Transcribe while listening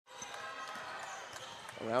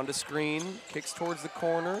Around a screen, kicks towards the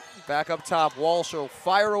corner, back up top. Walsh will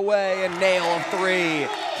fire away and nail a three.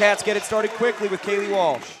 Cats get it started quickly with Kaylee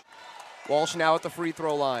Walsh. Walsh now at the free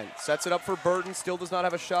throw line. Sets it up for Burton, still does not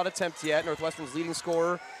have a shot attempt yet. Northwestern's leading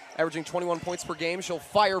scorer, averaging 21 points per game. She'll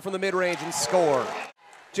fire from the mid-range and score.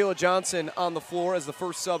 Jayla Johnson on the floor as the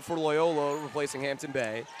first sub for Loyola, replacing Hampton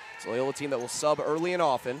Bay. It's a Loyola team that will sub early and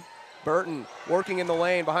often. Burton working in the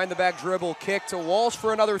lane, behind the back dribble, kick to Walsh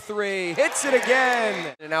for another three, hits it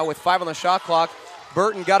again. And now with 5 on the shot clock,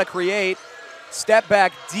 Burton got to create. Step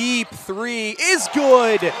back, deep three is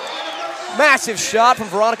good. Massive shot from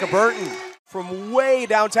Veronica Burton from way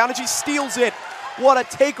downtown, and she steals it. What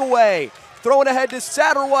a takeaway. Throwing ahead to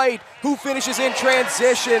Satterwhite, who finishes in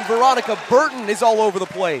transition. Veronica Burton is all over the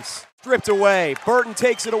place. Stripped away, Burton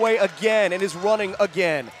takes it away again and is running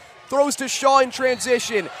again. Throws to Shaw in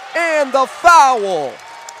transition, and the foul.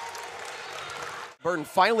 Burton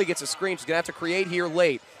finally gets a screen. She's gonna have to create here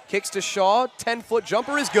late. Kicks to Shaw, 10-foot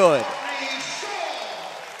jumper is good.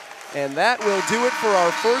 And that will do it for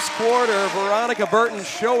our first quarter. Veronica Burton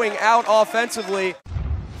showing out offensively.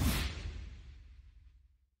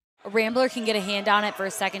 A Rambler can get a hand on it for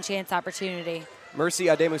a second chance opportunity. Mercy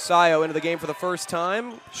Ademusayo into the game for the first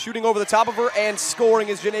time. Shooting over the top of her and scoring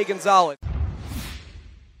is Janae Gonzalez.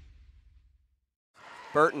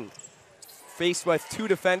 Burton faced with 2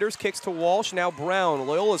 defenders, kicks to Walsh, now Brown.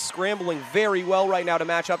 Loyola's scrambling very well right now to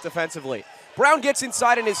match up defensively. Brown gets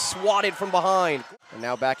inside and is swatted from behind. And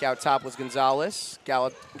now back out top was Gonzalez,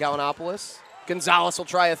 Gallinopoulos. Gonzalez will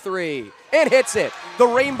try a three and hits it. The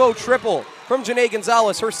rainbow triple from Janae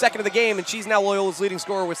Gonzalez, her second of the game, and she's now Loyola's leading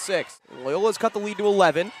scorer with 6. Loyola's cut the lead to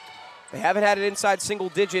 11. They haven't had it inside single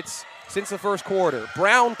digits since the first quarter.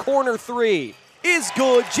 Brown corner three is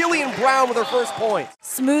good. Jillian Brown with her first point.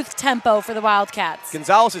 Smooth tempo for the Wildcats.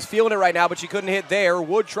 Gonzalez is feeling it right now, but she couldn't hit there.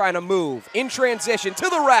 Wood trying to move. In transition to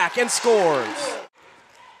the rack and scores.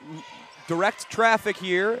 Direct traffic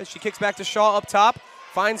here as she kicks back to Shaw up top.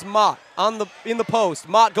 Finds Mott in the post.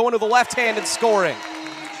 Mott going to the left hand and scoring.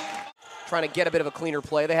 Trying to get a bit of a cleaner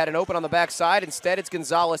play. They had an open on the backside. Instead, it's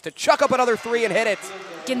Gonzalez to chuck up another three and hit it.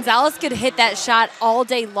 Gonzalez could hit that shot all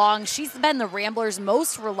day long. She's been the Ramblers'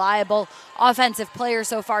 most reliable offensive player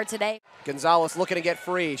so far today. Gonzalez looking to get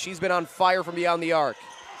free. She's been on fire from beyond the arc.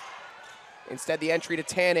 Instead, the entry to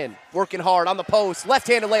Tannen. Working hard on the post.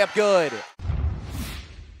 Left-handed layup good.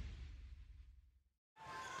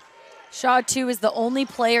 Shaw, too, is the only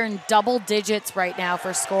player in double digits right now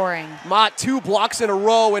for scoring. Mott 2 blocks in a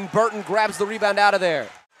row, and Burton grabs the rebound out of there.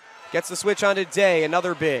 Gets the switch onto Day,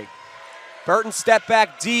 another big. Burton step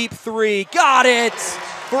back, deep three. Got it!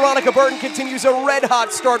 Veronica Burton continues a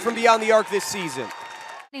red-hot start from beyond the arc this season.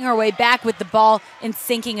 Getting her way back with the ball and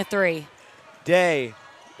sinking a three. Day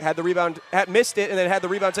had the rebound, missed it, and then had the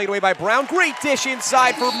rebound taken away by Brown. Great dish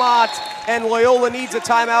inside for Mott, and Loyola needs a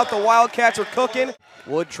timeout. The Wildcats are cooking.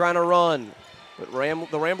 Wood trying to run, but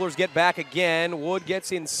the Ramblers get back again. Wood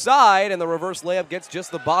gets inside, and the reverse layup gets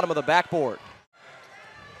just the bottom of the backboard.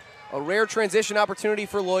 A rare transition opportunity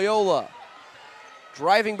for Loyola.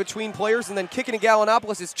 Driving between players and then kicking to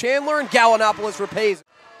Gallinopoulos is Chandler, and Gallinopoulos repays.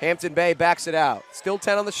 Hampton Bay backs it out. Still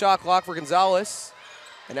 10 on the shot clock for Gonzalez,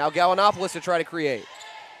 and now Gallinopoulos to try to create.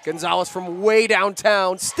 Gonzalez from way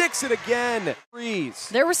downtown sticks it again. Freeze.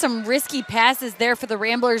 There were some risky passes there for the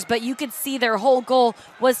Ramblers, but you could see their whole goal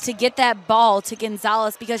was to get that ball to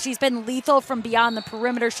Gonzalez because she's been lethal from beyond the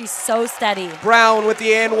perimeter. She's so steady. Brown with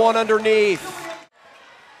the and one underneath.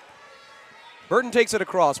 Burton takes it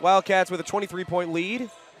across. Wildcats with a 23-point lead.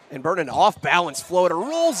 And Burton, off-balance floater,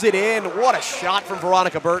 rolls it in. What a shot from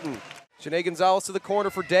Veronica Burton. Janae Gonzalez to the corner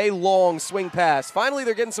for Day. Long swing pass. Finally,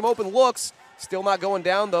 they're getting some open looks. Still not going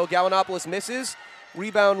down, though. Gallinopoulos misses.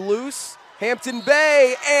 Rebound loose. Hampton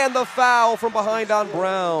Bay, and the foul from behind on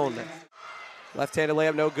Brown. Left-handed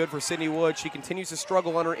layup no good for Sydney Wood. She continues to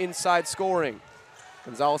struggle on her inside scoring.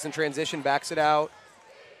 Gonzalez in transition, backs it out.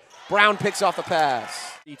 Brown picks off the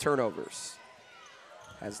pass. 3 turnovers.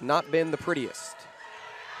 Has not been the prettiest.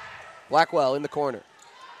 Blackwell in the corner.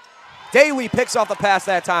 Daly picks off the pass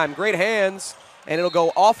that time. Great hands, and it'll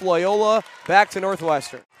go off Loyola, back to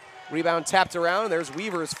Northwestern. Rebound tapped around, and there's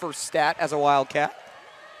Weaver's first stat as a Wildcat.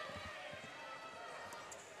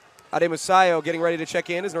 Ademusayo getting ready to check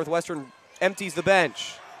in as Northwestern empties the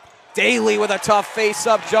bench. Daly with a tough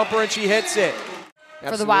face-up jumper, and she hits it. For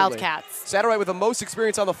Absolutely. the Wildcats. Satterwhite with the most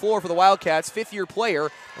experience on the floor for the Wildcats, 5th-year player,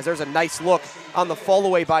 as there's a nice look on the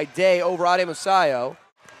fall-away by Day over Ademusayo.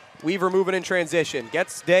 Weaver moving in transition.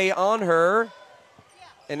 Gets Day on her.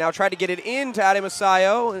 And now tried to get it into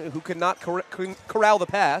Ademusayo, who could not corral the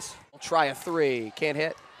pass. Try a three. Can't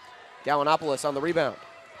hit. Gallinopoulos on the rebound.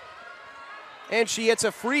 and she hits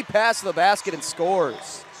a free pass to the basket and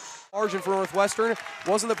scores. Margin for Northwestern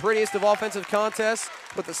wasn't the prettiest of offensive contests,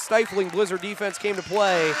 but the stifling Blizzard defense came to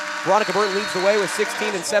play. Veronica Burton leads the way with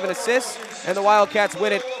 16 and 7 assists, and the Wildcats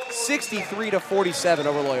win it 63-47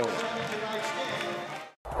 over Loyola.